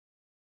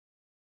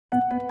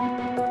Hello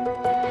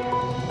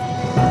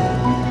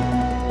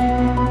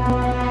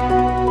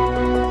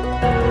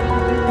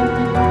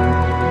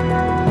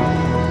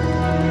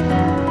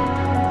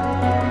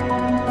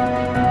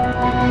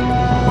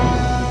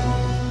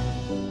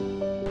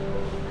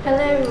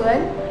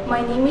everyone, my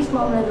name is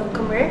Notun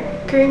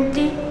Bosti,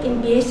 currently in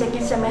BA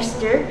second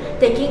semester,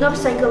 taking up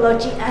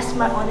psychology as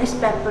my honors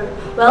paper.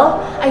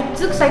 Well, I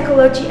took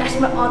psychology as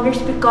my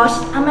honors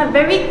because I'm a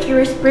very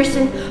curious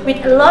person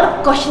with a lot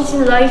of questions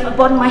in life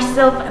about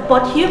myself,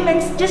 about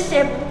humans, just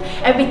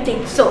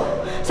everything. So,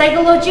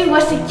 psychology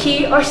was the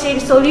key or say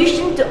the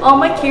solution to all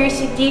my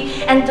curiosity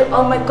and to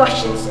all my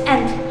questions.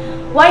 And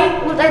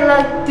why would I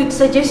like to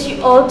suggest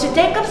you all to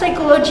take up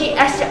psychology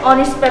as your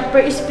honors paper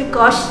is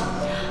because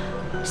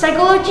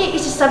psychology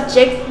is a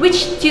subject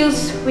which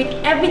deals with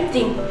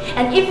everything,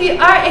 and if you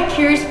are a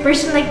curious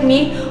person like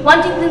me,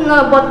 wanting to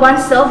know about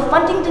oneself,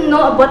 wanting to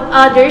know about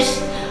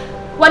others,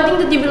 wanting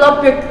to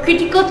develop your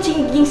critical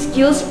thinking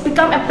skills,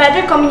 become a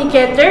better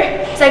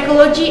communicator,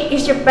 psychology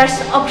is your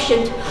best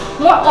option.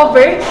 Moreover,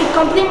 it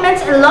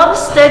complements a lot of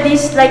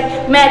studies like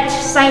math,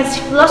 science,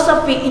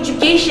 philosophy,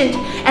 education,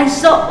 and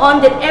so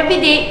on, that every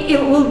day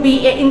it will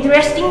be an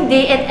interesting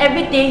day and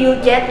every day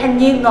you'll get a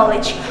new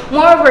knowledge.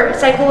 Moreover,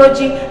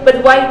 psychology,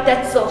 but why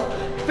that so?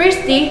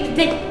 Firstly,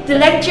 the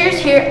lectures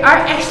here are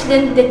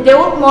excellent, that they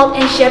will mold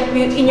and shape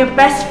you in your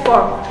best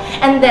form.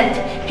 And then,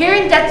 here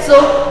in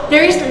Tetso,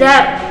 there is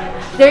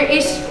there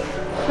is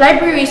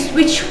libraries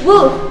which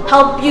will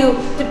help you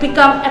to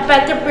become a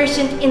better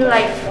person in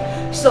life.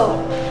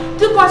 So,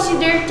 do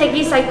consider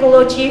taking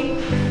psychology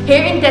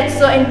here in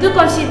Tetso and do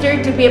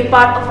consider to be a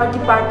part of our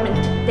department.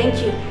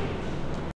 Thank you.